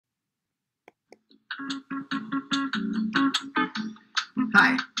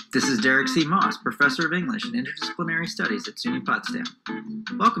Hi, this is Derek C. Moss, Professor of English and Interdisciplinary Studies at SUNY Potsdam.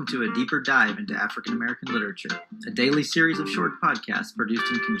 Welcome to a deeper dive into African American literature, a daily series of short podcasts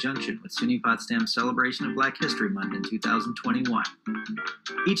produced in conjunction with SUNY Potsdam's celebration of Black History Month in 2021.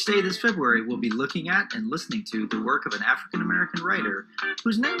 Each day this February, we'll be looking at and listening to the work of an African American writer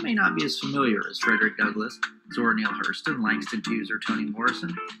whose name may not be as familiar as Frederick Douglass, Zora Neale Hurston, Langston Hughes, or Toni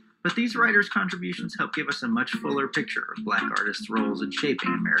Morrison, but these writers' contributions help give us a much fuller picture of Black artists' roles in shaping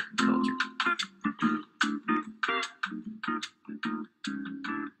American culture.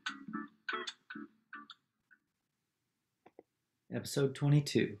 Episode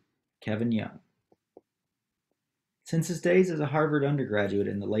 22, Kevin Young. Since his days as a Harvard undergraduate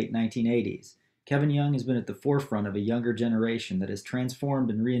in the late 1980s, Kevin Young has been at the forefront of a younger generation that has transformed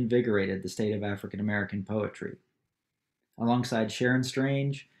and reinvigorated the state of African American poetry. Alongside Sharon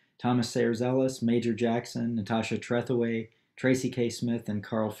Strange, Thomas Sayers Ellis, Major Jackson, Natasha Trethewey, Tracy K. Smith, and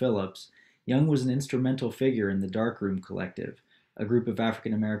Carl Phillips, Young was an instrumental figure in the Darkroom Collective, a group of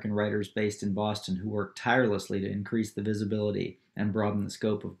African American writers based in Boston who worked tirelessly to increase the visibility and broaden the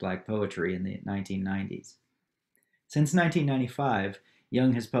scope of Black poetry in the 1990s. Since 1995,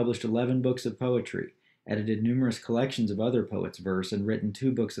 Young has published 11 books of poetry, edited numerous collections of other poets' verse, and written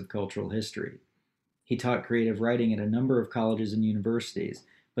 2 books of cultural history. He taught creative writing at a number of colleges and universities,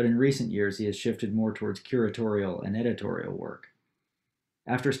 but in recent years he has shifted more towards curatorial and editorial work.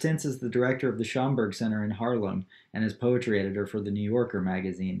 After stints as the director of the Schomburg Center in Harlem and as poetry editor for the New Yorker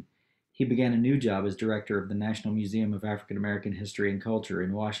magazine, he began a new job as director of the National Museum of African American History and Culture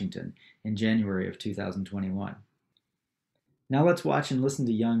in Washington in January of 2021. Now let's watch and listen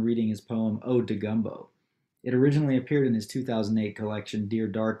to Young reading his poem Ode to Gumbo. It originally appeared in his 2008 collection Dear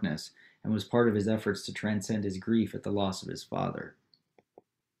Darkness and was part of his efforts to transcend his grief at the loss of his father.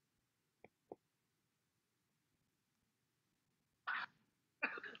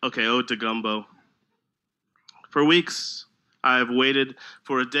 Okay, Ode to Gumbo. For weeks, I have waited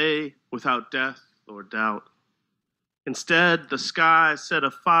for a day without death or doubt. Instead, the sky set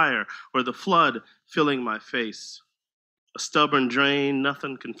afire or the flood filling my face. A stubborn drain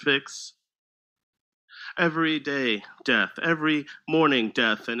nothing can fix. Every day, death. Every morning,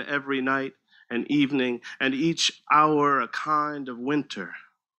 death. And every night and evening and each hour a kind of winter.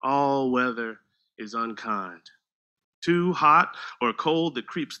 All weather is unkind. Too hot or cold that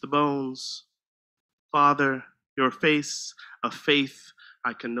creeps the bones. Father, your face, a faith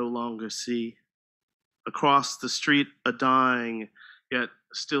I can no longer see. Across the street, a dying, yet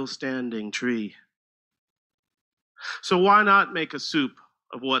still standing tree. So why not make a soup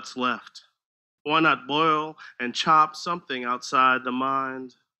of what's left? Why not boil and chop something outside the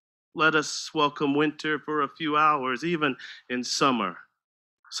mind? Let us welcome winter for a few hours, even in summer.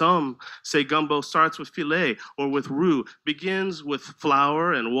 Some say gumbo starts with filet or with roux, begins with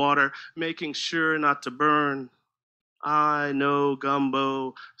flour and water, making sure not to burn. I know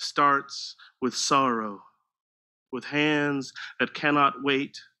gumbo starts with sorrow, with hands that cannot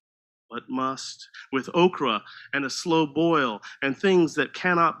wait but must, with okra and a slow boil and things that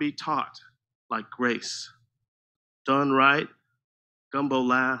cannot be taught, like grace. Done right, gumbo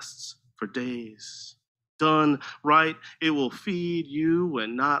lasts for days. Done right, it will feed you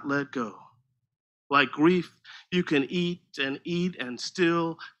and not let go. Like grief, you can eat and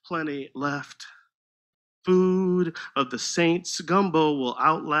still plenty left. Food of the saints, gumbo will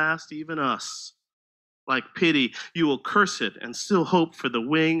outlast even us. Like pity, you will curse it and still hope for the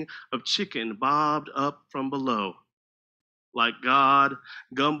wing of chicken bobbed up from below. Like God,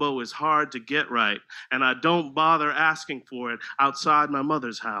 gumbo is hard to get right, and I don't bother asking for it outside my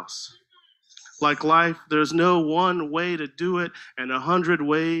mother's house. Like life, there's no one way to do it, and 100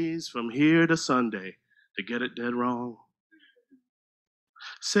 ways from here to Sunday to get it dead wrong.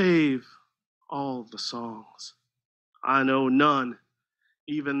 Save all the songs. I know none,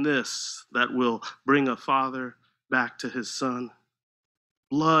 even this, that will bring a father back to his son.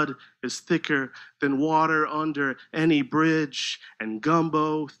 Blood is thicker than water under any bridge, and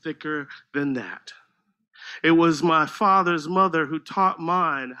gumbo thicker than that. It was my father's mother who taught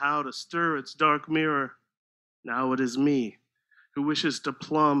mine how to stir its dark mirror. Now it is me who wishes to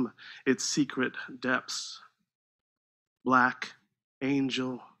plumb its secret depths. Black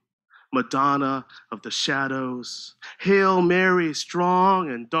angel, Madonna of the shadows, Hail Mary, strong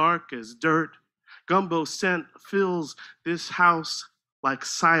and dark as dirt. Gumbo scent fills this house like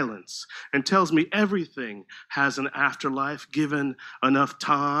silence and tells me everything has an afterlife given enough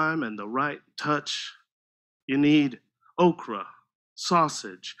time and the right touch. You need okra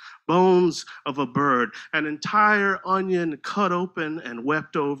sausage, bones of a bird, an entire onion cut open and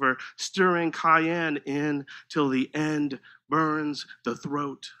wept over, stirring cayenne in till the end burns the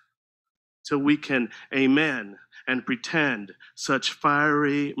throat, till we can amen and pretend such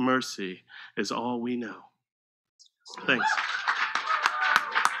fiery mercy is all we know. Thanks.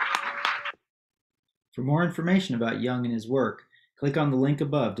 For more information about Young and his work, click on the link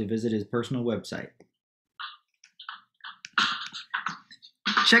above to visit his personal website.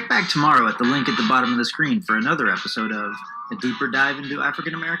 Check back tomorrow at the link at the bottom of the screen for another episode of A Deeper Dive into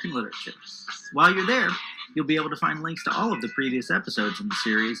African American Literature. While you're there, you'll be able to find links to all of the previous episodes in the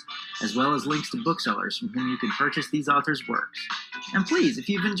series, as well as links to booksellers from whom you can purchase these authors' works. And please, if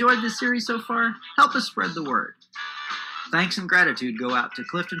you've enjoyed this series so far, help us spread the word. Thanks and gratitude go out to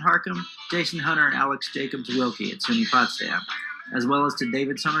Clifton Harcum, Jason Hunter, and Alex Jacobs Wilkie at SUNY Potsdam, as well as to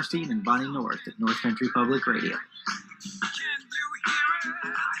David Summerstein and Bonnie North at North Country Public Radio. Can you hear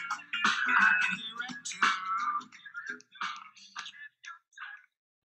it?